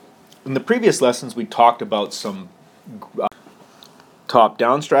In the previous lessons, we talked about some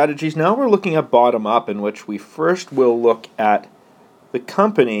top-down strategies. Now we're looking at bottom-up, in which we first will look at the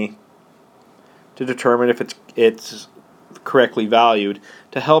company to determine if it's correctly valued.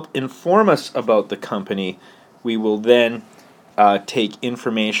 To help inform us about the company, we will then take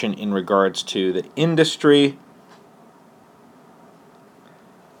information in regards to the industry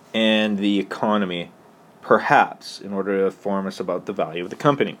and the economy, perhaps, in order to inform us about the value of the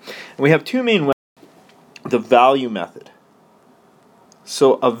company. And we have two main ways. The value method.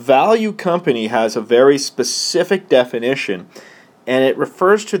 So a value company has a very specific definition, and it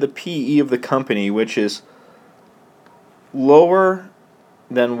refers to the PE of the company, which is lower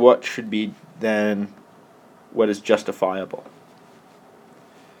than what is justifiable.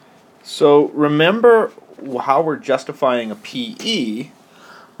 So remember how we're justifying a PE.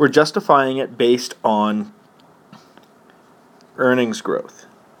 We're justifying it based on earnings growth.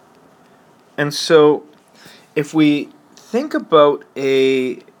 And so if we think about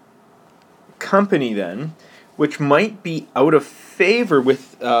a company then, which might be out of favor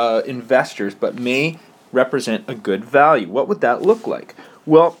with investors but may represent a good value, what would that look like?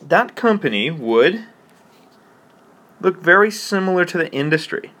 Well, that company would look very similar to the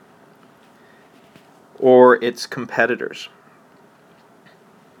industry or its competitors.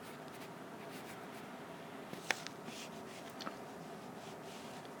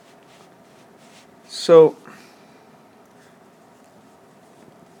 So,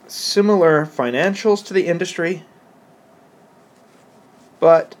 similar financials to the industry,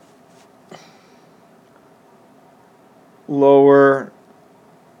 but lower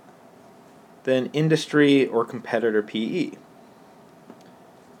than industry or competitor PE.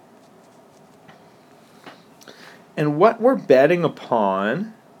 And what we're betting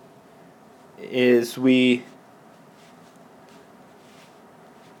upon is we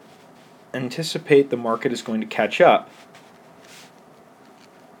anticipate the market is going to catch up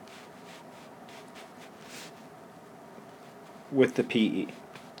with the PE.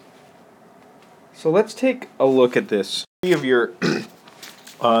 So let's take a look at this. Of your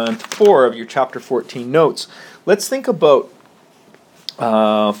 4 of your chapter 14 notes. Let's think about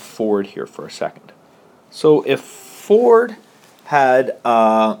Ford here for a second. So if Ford had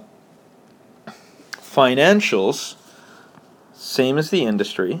financials same as the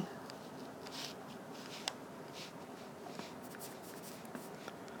industry,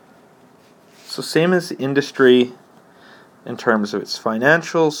 so same as the industry in terms of its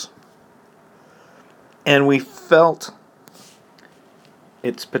financials, and we felt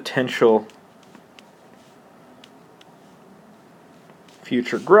its potential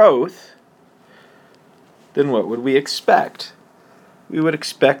future growth, then what would we expect? We would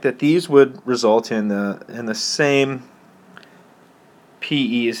expect that these would result in the same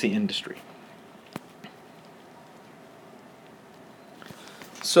PE as the industry.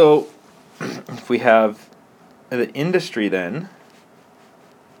 So if we have the industry then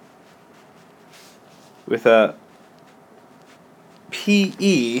with a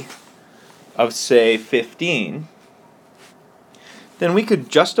PE of, say, 15, then we could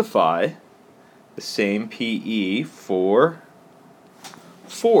justify the same PE for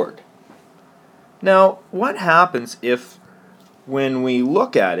Ford. Now, what happens if, when we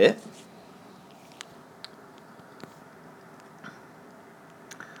look at it,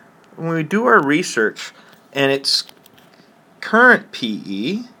 when we do our research and its current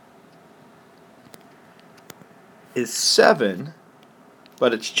PE is 7,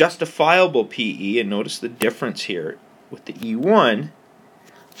 but its justifiable PE, and notice the difference here with the E1,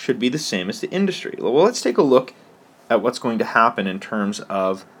 should be the same as the industry. Well, let's take a look at what's going to happen in terms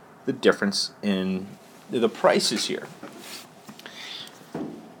of the difference in the prices here.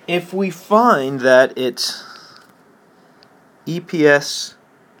 If we find that its EPS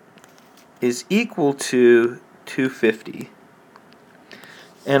is equal to 250,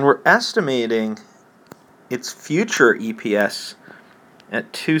 and we're estimating its future EPS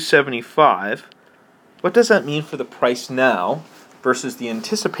at 275, what does that mean for the price now versus the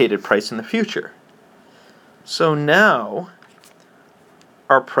anticipated price in the future? So now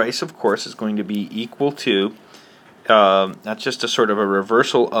our price, of course, is going to be equal to, that's just a sort of a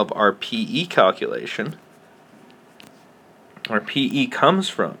reversal of our PE calculation. Our PE comes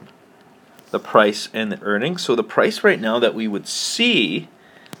from the price and the earnings. So the price right now that we would see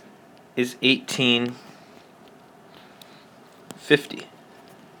is $18.50.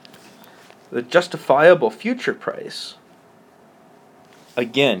 The justifiable future price,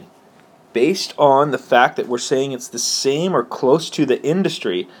 again, based on the fact that we're saying it's the same or close to the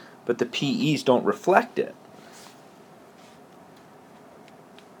industry, but the PEs don't reflect it,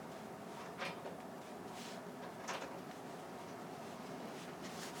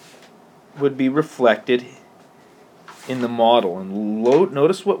 would be reflected in the model. And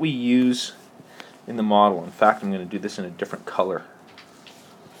notice what we use in the model. In fact, I'm going to do this in a different color.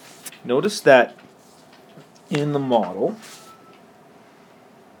 Notice that in the model,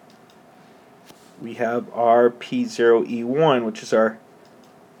 we have our P0E1, which is our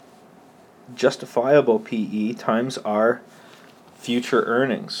justifiable PE, times our future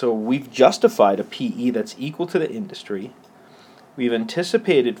earnings. So we've justified a PE that's equal to the industry. We've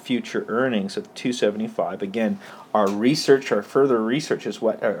anticipated future earnings of 275. Again, our further research is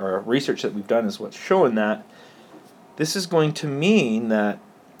our research that we've done is what's showing that. This is going to mean that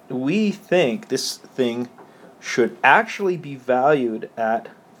we think this thing should actually be valued at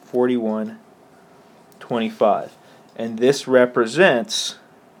 41.25, and this represents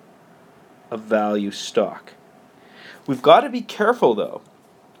a value stock. We've got to be careful though.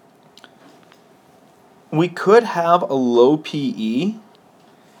 We could have a low PE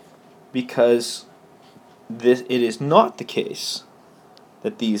because it is not the case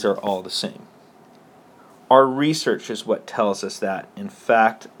that these are all the same. Our research is what tells us that, in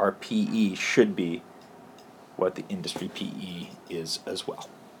fact, our PE should be what the industry PE is as well.